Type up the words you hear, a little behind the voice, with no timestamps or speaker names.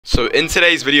So in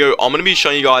today's video, I'm going to be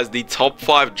showing you guys the top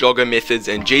 5 jogger methods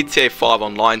in GTA 5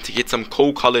 online to get some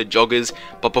cool colored joggers.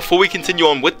 But before we continue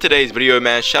on with today's video,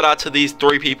 man, shout out to these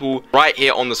 3 people right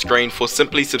here on the screen for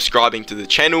simply subscribing to the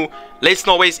channel. Let's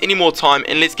not waste any more time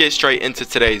and let's get straight into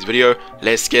today's video.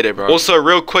 Let's get it, bro. Also,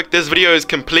 real quick, this video is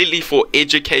completely for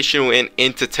educational and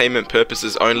entertainment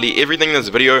purposes only. Everything in this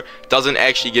video doesn't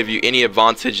actually give you any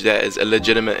advantage that is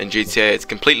illegitimate in GTA. It's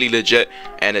completely legit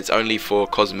and it's only for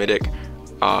cosmetic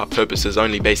purposes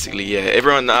only, basically. Yeah,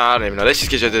 everyone, I don't even know. Let's just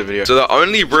get straight to the video. So the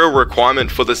only real requirement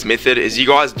for this method is you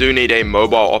guys do need a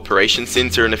mobile operation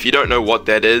center, and if you don't know what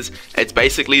that is, it's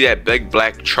basically that big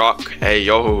black truck. Hey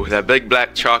yo, that big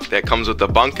black truck that comes with the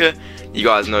bunker. You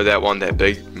guys know that one, that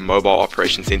big mobile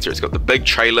operation center. It's got the big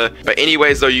trailer. But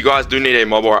anyways though, you guys do need a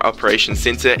mobile operation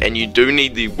center and you do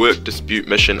need the work dispute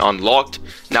mission unlocked.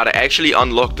 Now to actually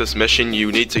unlock this mission,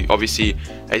 you need to obviously,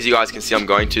 as you guys can see, I'm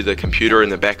going to the computer in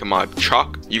the back of my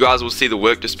truck. You guys will see the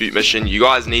work dispute mission. You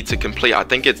guys need to complete, I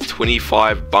think it's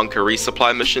 25 bunker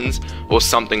resupply missions or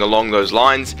something along those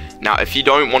lines. Now if you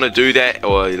don't want to do that,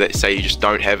 or let's say you just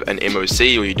don't have an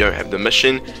MOC or you don't have the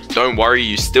mission, don't worry,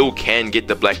 you still can get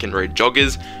the black and red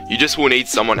joggers. You just will need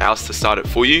someone else to start it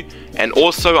for you. And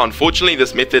also, unfortunately,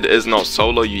 this method is not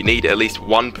solo. You need at least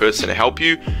one person to help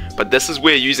you, but this is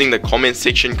where using the comment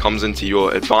section comes into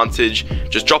your advantage.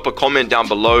 Just drop a comment down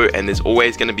below and there's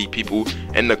always going to be people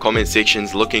in the comment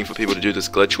sections looking for people to do this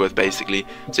glitch with, basically.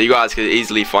 So you guys could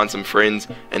easily find some friends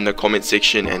in the comment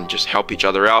section and just help each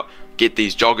other out, get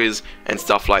these joggers and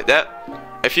stuff like that.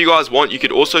 If you guys want, you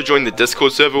could also join the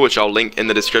Discord server, which I'll link in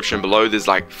the description below. There's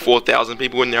like 4,000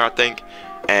 people in there, I think,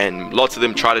 and lots of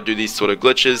them try to do these sort of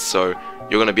glitches, so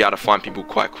you're going to be able to find people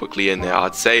quite quickly in there,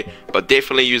 I'd say. But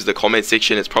definitely use the comment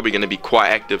section. It's probably going to be quite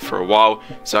active for a while,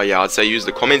 so yeah, I'd say use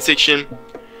the comment section.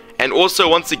 And also,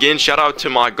 once again, shout out to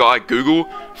my guy Google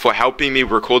for helping me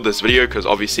record this video, because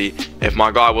obviously if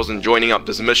my guy wasn't joining up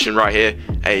this mission right here,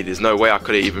 hey, there's no way I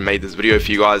could have even made this video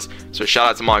for you guys. So shout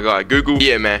out to my guy Google.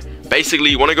 Yeah, man, basically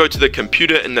you want to go to the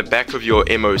computer in the back of your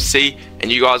MOC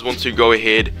and you guys want to go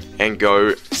ahead and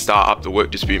go start up the work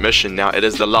dispute mission. Now it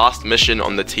is the last mission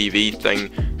on the TV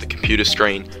thing, the computer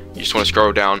screen. You just want to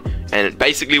scroll down, and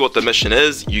basically what the mission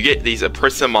is, you get these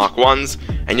oppressor mark 1s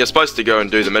and you're supposed to go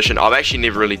and do the mission. I've actually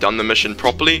never really done the mission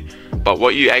properly, but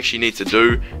what you actually need to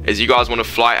do is you guys want to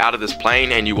fly out of this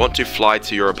plane and you want to fly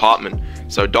to your apartment.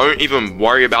 So don't even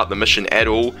worry about the mission at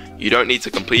all. You don't need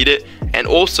to complete it. And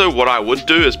also what I would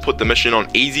do is put the mission on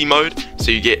easy mode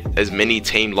so you get as many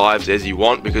team lives as you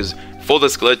want, because for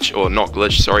this glitch, or not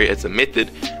glitch, sorry, it's a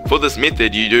method. For this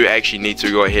method, you do actually need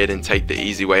to go ahead and take the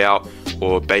easy way out,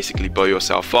 or basically blow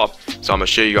yourself up. So I'm going to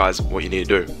show you guys what you need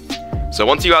to do. So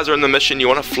once you guys are in the mission, you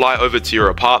want to fly over to your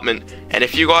apartment, and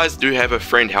if you guys do have a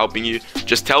friend helping you,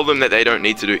 just tell them that they don't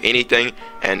need to do anything,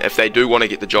 and if they do want to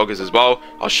get the joggers as well,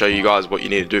 I'll show you guys what you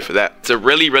need to do for that. It's a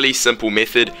really simple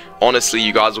method. Honestly,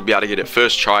 you guys will be able to get it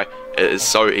first try. It is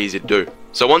so easy to do.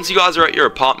 So once you guys are at your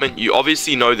apartment, you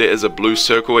obviously know there is a blue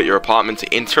circle at your apartment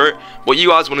to enter it. What you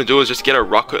guys want to do is just get a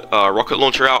rocket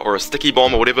launcher out, or a sticky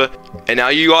bomb or whatever. And now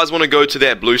you guys want to go to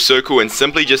that blue circle and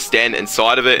simply just stand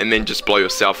inside of it and then just blow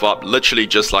yourself up. Literally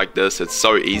just like this. It's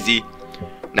so easy.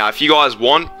 Now if you guys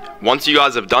want, once you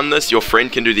guys have done this, your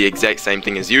friend can do the exact same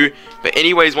thing as you. But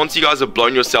anyways, once you guys have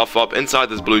blown yourself up inside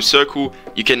this blue circle,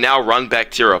 you can now run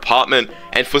back to your apartment.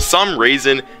 And for some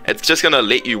reason, it's just going to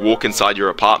let you walk inside your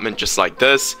apartment just like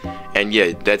this. And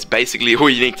yeah, that's basically all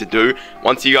you need to do.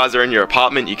 Once you guys are in your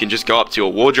apartment, you can just go up to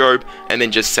your wardrobe and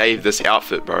then just save this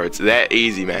outfit, bro. It's that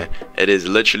easy, man. It is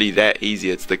literally that easy.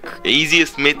 It's the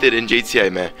easiest method in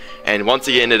GTA, man. And once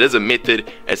again, it is a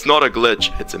method. It's not a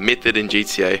glitch. It's a method in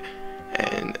GTA.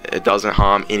 And it doesn't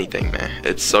harm anything, man.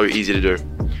 It's so easy to do.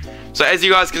 So as you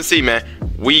guys can see, man,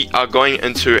 we are going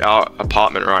into our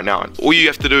apartment right now, and all you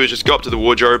have to do is just go up to the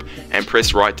wardrobe and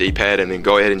press right D-pad, and then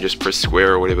go ahead and just press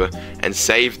square or whatever and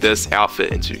save this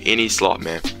outfit into any slot,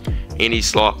 man. Any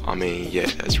slot. I mean, yeah,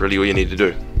 that's really all you need to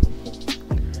do.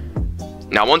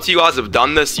 Now once you guys have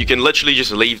done this, you can literally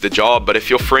just leave the job, but if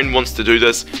your friend wants to do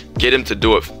this, get him to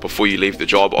do it before you leave the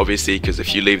job, obviously, because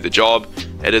if you leave the job,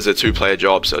 it is a 2-player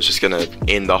job, so it's just going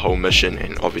to end the whole mission,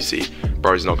 and obviously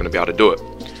bro's not going to be able to do it.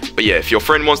 But yeah, if your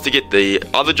friend wants to get the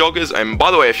other joggers, and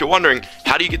by the way, if you're wondering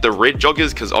how do you get the red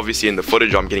joggers, because obviously in the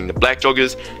footage I'm getting the black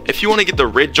joggers, if you want to get the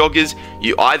red joggers,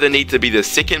 you either need to be the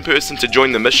second person to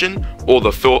join the mission, or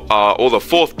the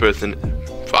fourth person.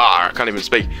 I can't even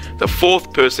speak. The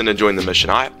fourth person to join the mission.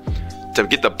 Alright. To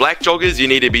get the black joggers, you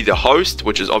need to be the host,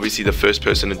 which is obviously the first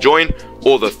person to join,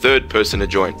 or the third person to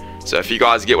join. So if you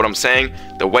guys get what I'm saying,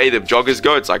 the way the joggers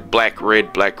go, it's like black, red,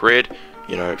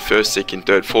 you know, first, second,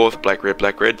 third, fourth, black,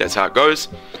 red, that's how it goes.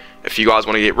 If you guys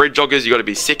want to get red joggers, you got to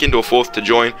be 2nd or 4th to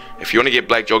join. If you want to get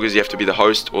black joggers, you have to be the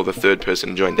host or the 3rd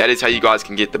person to join. That is how you guys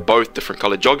can get the both different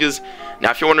colored joggers.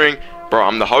 Now, if you're wondering, bro,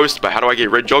 I'm the host, but how do I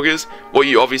get red joggers? What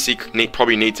you obviously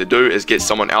probably need to do is get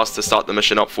someone else to start the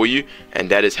mission up for you, and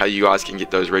that is how you guys can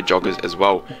get those red joggers as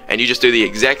well. And you just do the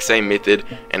exact same method,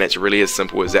 and it's really as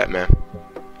simple as that, man.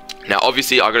 Now,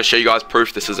 obviously, I got to show you guys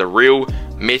proof this is a real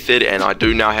method, and I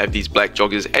do now have these black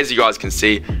joggers, as you guys can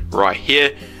see right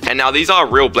here. And now these are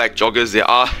real black joggers. There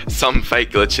are some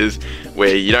fake glitches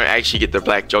where you don't actually get the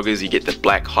black joggers, you get the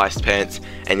black heist pants,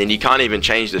 and then you can't even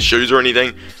change the shoes or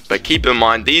anything. But keep in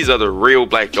mind, these are the real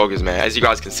black joggers, man. As you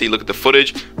guys can see, look at the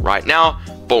footage right now.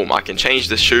 Boom, I can change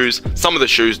the shoes. Some of the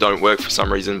shoes don't work for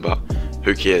some reason, but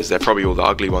who cares? They're probably all the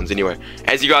ugly ones anyway.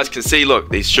 As you guys can see, look,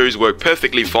 these shoes work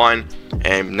perfectly fine.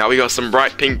 And now we got some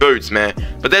bright pink boots, man.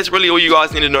 But that's really all you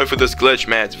guys need to know for this glitch,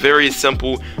 man. It's very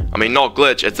simple. I mean, not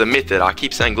glitch, it's a method. I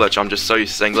keep saying glitch, I'm just so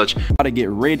used to saying glitch. How to get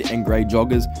red and gray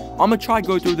joggers. I'm gonna try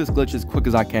go through this glitch as quick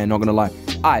as I can, not gonna lie.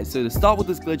 Alright, so to start with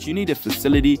this glitch, you need a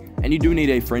facility, and you do need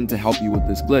a friend to help you with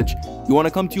this glitch. You want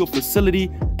to come to your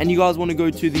facility, and you guys want to go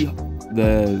to the I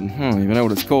don't even know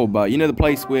what it's called, but you know the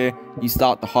place where you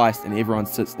start the heist and everyone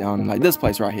sits down, like this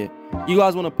place right here. You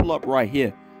guys want to pull up right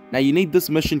here. Now you need this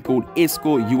mission called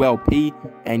Escort ULP,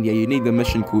 and yeah, you need the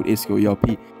mission called Escort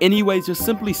ULP. Anyways, just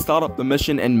simply start up the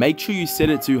mission and make sure you set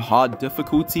it to hard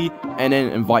difficulty, and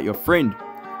then invite your friend.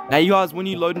 Now you guys, when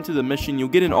you load into the mission, you'll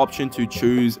get an option to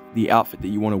choose the outfit that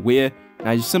you want to wear.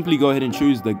 Now you simply go ahead and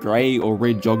choose the grey or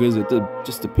red joggers. It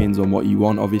just depends on what you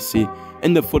want, obviously.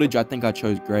 In the footage, I think I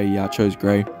chose grey. Yeah, I chose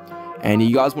grey. And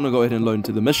you guys want to go ahead and load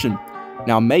into the mission.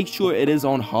 Now make sure it is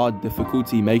on hard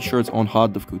difficulty. Make sure it's on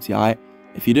hard difficulty, alright?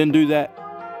 If you didn't do that,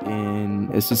 then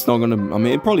it's just not gonna, I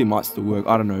mean, it probably might still work,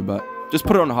 I don't know, but just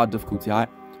put it on hard difficulty, alright?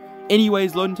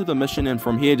 Anyways, load into the mission, and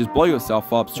from here, just blow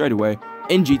yourself up straight away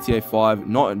in GTA 5.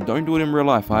 Don't do it in real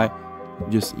life, alright?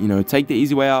 Just, you know, take the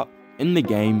easy way out in the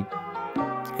game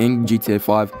in GTA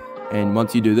 5, and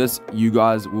once you do this, you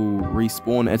guys will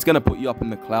respawn. It's gonna put you up in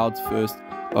the clouds first.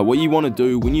 But what you want to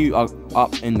do when you are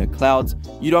up in the clouds,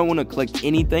 you don't want to click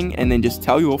anything and then just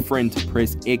tell your friend to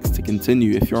press X to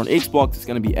continue. If you're on Xbox, it's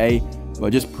going to be A, but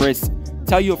just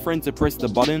tell your friend to press the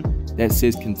button that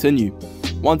says continue.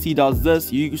 Once he does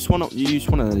this, you just want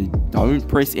to don't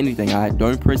press anything, alright?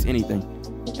 Don't press anything.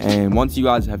 And once you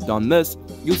guys have done this,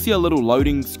 you'll see a little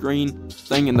loading screen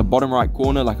thing in the bottom right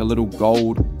corner, like a little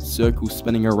gold circle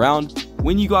spinning around.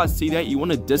 When you guys see that, you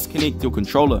want to disconnect your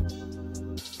controller.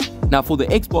 Now for the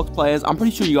Xbox players, I'm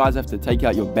pretty sure you guys have to take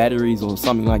out your batteries or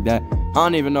something like that. I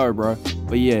don't even know, bro.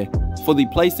 But yeah, for the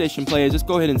PlayStation players, just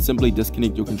go ahead and simply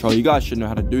disconnect your controller. You guys should know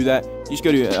how to do that. You just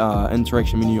go to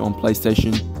interaction menu on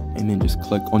PlayStation, and then just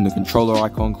click on the controller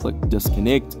icon, click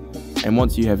disconnect. And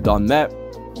once you have done that,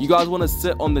 you guys want to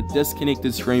sit on the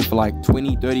disconnected screen for like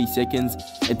 20-30 seconds.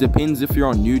 It depends if you're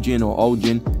on new gen or old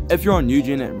gen. If you're on new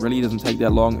gen, it really doesn't take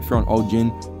that long. If you're on old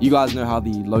gen, you guys know how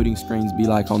the loading screens be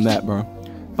like on that, bro.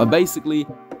 But basically,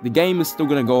 the game is still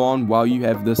going to go on while you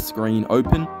have this screen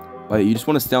open. But you just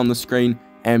want to stay on the screen.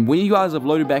 And when you guys have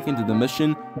loaded back into the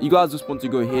mission, you guys just want to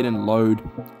go ahead and load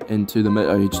into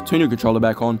the just turn your controller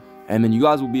back on. And then you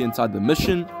guys will be inside the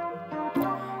mission.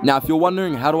 Now, if you're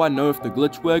wondering, how do I know if the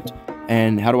glitch worked?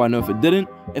 And how do I know if it didn't?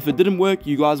 If it didn't work,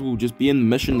 you guys will just be in the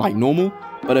mission like normal.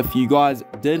 But if you guys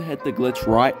did hit the glitch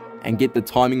right and get the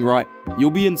timing right, you'll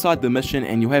be inside the mission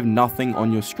and you'll have nothing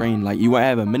on your screen. Like, you won't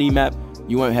have a mini-map.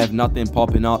 You won't have nothing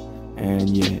popping up, and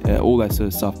yeah, all that sort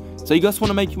of stuff. So you guys want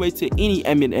to make your way to any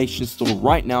ammunition store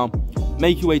right now.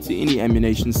 Make your way to any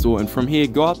ammunition store, and from here,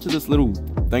 go up to this little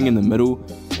thing in the middle,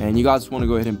 and you guys want to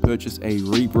go ahead and purchase a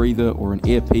rebreather or an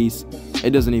earpiece.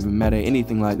 It doesn't even matter,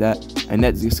 anything like that, and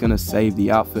that's just going to save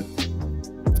the outfit.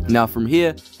 Now from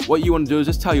here, what you want to do is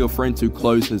just tell your friend to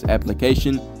close his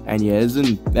application, and yeah,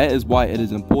 that is why it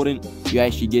is important you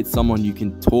actually get someone you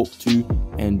can talk to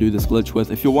and do this glitch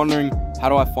with. If you're wondering, how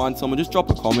do I find someone, just drop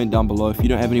a comment down below. If you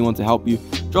don't have anyone to help you,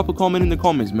 drop a comment in the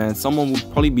comments, man. Someone will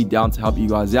probably be down to help you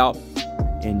guys out.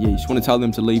 And yeah, you just want to tell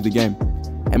them to leave the game.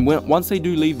 And once they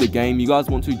do leave the game, you guys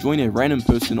want to join a random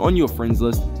person on your friends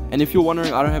list. And if you're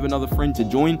wondering, I don't have another friend to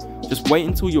join, just wait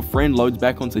until your friend loads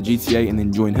back onto GTA and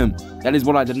then join him. That is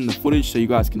what I did in the footage, so you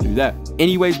guys can do that.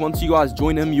 Anyways, once you guys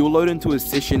join him, you'll load into a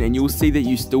session and you'll see that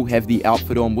you still have the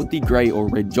outfit on with the grey or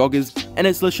red joggers. And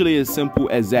it's literally as simple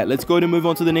as that. Let's go ahead and move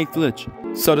on to the next glitch.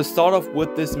 So to start off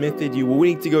with this method, you will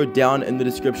need to go down in the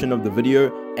description of the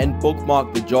video and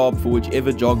bookmark the job for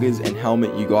whichever joggers and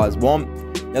helmet you guys want.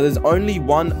 Now there's only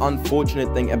one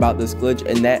unfortunate thing about this glitch,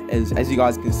 and that is, as you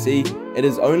guys can see, it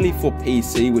is only for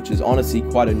PC, which is honestly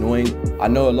quite annoying. I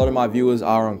know a lot of my viewers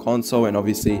are on console, and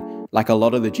obviously like a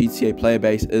lot of the GTA player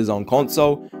base is on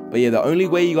console. But yeah, the only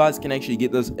way you guys can actually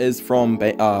get this is from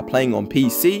playing on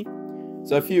PC.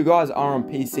 So if you guys are on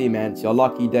PC, man, it's your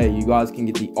lucky day. You guys can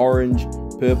get the orange,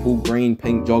 purple, green,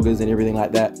 pink joggers and everything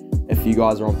like that if you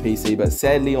guys are on PC. But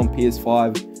sadly on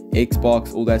PS5,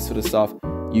 Xbox, all that sort of stuff,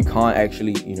 you can't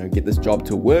actually, you know, get this job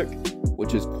to work,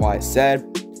 which is quite sad.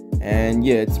 And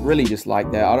yeah, it's really just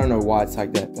like that. I don't know why it's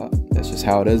like that, but that's just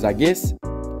how it is, I guess.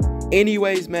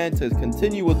 Anyways, man, to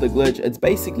continue with the glitch, it's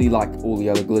basically like all the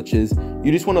other glitches.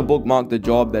 You just want to bookmark the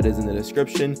job that is in the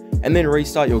description and then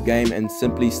restart your game and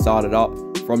simply start it up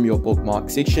from your bookmark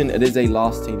section. It is a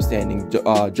last team standing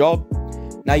job.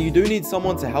 Now you do need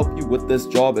someone to help you with this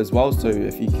job as well, so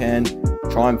if you can,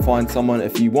 try and find someone.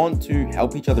 If you want to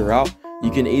help each other out,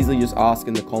 you can easily just ask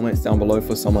in the comments down below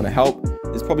for someone to help.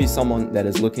 There's probably someone that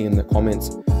is looking in the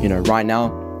comments, you know, right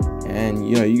now, and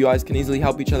you know, you guys can easily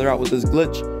help each other out with this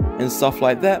glitch and stuff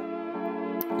like that.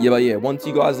 Yeah, but yeah, once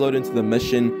you guys load into the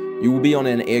mission, you will be on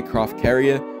an aircraft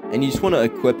carrier and you just want to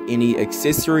equip any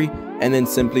accessory and then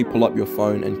simply pull up your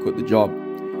phone and quit the job.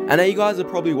 And now you guys are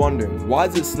probably wondering, why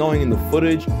is it snowing in the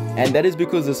footage? And that is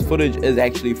because this footage is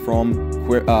actually from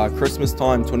Christmas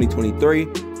time 2023.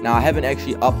 Now I haven't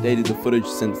actually updated the footage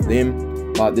since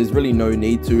then, but there's really no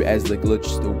need to, as the glitch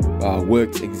still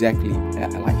works exactly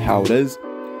like how it is.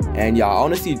 And yeah, I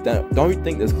honestly don't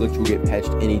think this glitch will get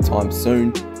patched anytime soon,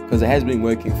 because it has been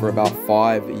working for about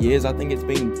 5 years. I think it's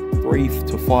been 3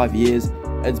 to 5 years.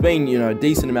 It's been, you know, a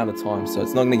decent amount of time, so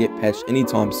it's not going to get patched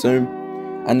anytime soon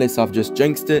unless I've just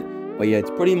jinxed it. But yeah,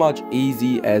 it's pretty much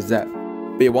easy as that.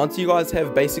 But yeah, once you guys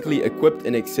have basically equipped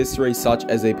an accessory such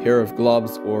as a pair of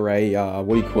gloves or a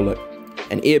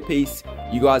an earpiece,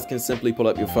 you guys can simply pull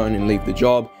up your phone and leave the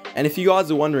job. And if you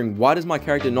guys are wondering, why does my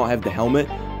character not have the helmet?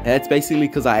 That's basically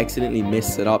because I accidentally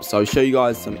messed it up. So I'll show you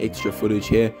guys some extra footage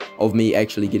here of me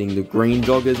actually getting the green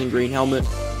joggers and green helmet,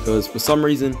 because for some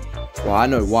reason, well, I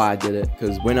know why I did it,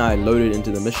 because when I loaded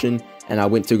into the mission and I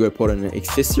went to go put on an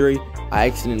accessory, I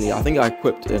think I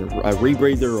equipped a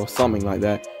rebreather or something like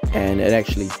that, and it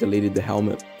actually deleted the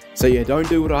helmet. So yeah, don't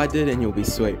do what I did and you'll be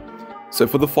sweet. So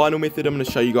for the final method, I'm going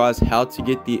to show you guys how to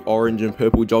get the orange and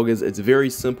purple joggers. It's very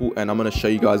simple, and I'm going to show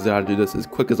you guys how to do this as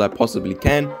quick as I possibly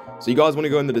can. So you guys want to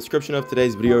go in the description of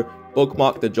today's video,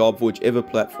 bookmark the job for whichever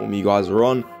platform you guys are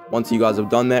on. Once you guys have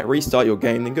done that, restart your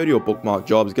game, then go to your bookmark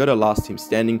jobs, go to last team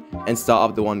standing, and start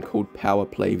up the one called Power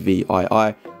Play VII.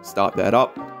 Start that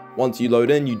up. Once you load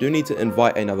in, you do need to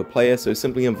invite another player, so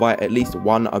simply invite at least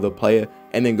one other player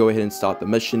and then go ahead and start the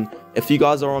mission. If you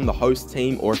guys are on the host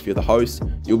team, or if you're the host,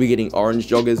 you'll be getting orange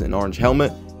joggers and orange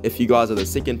helmet. If you guys are the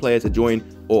second player to join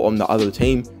or on the other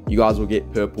team, you guys will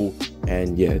get purple,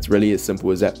 and yeah, it's really as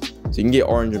simple as that. So you can get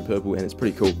orange and purple, and it's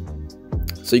pretty cool.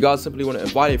 So you guys simply want to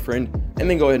invite a friend and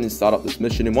then go ahead and start up this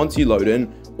mission. And once you load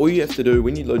in, all you have to do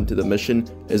when you load into the mission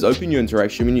is open your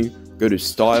interaction menu, go to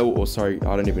style, or sorry,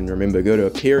 I don't even remember, go to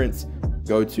appearance,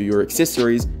 go to your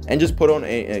accessories, and just put on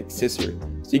an accessory.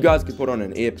 So you guys could put on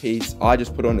an earpiece. I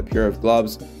just put on a pair of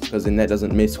gloves, because then that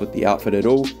doesn't mess with the outfit at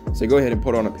all. So go ahead and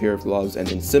put on a pair of gloves and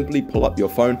then simply pull up your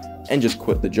phone and just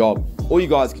quit the job. Or you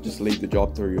guys could just leave the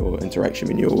job through your interaction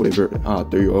menu or whatever,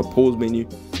 through your pause menu.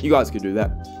 You guys could do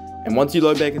that. And once you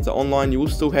load back into online, you will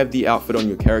still have the outfit on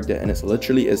your character, and it's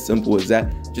literally as simple as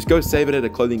that. Just go save it at a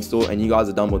clothing store and you guys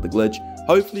are done with the glitch.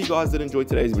 Hopefully you guys did enjoy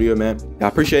today's video, man. I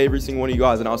appreciate every single one of you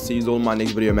guys, and I'll see you all in my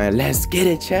next video, man. Let's get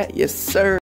it, chat. Yes, sir.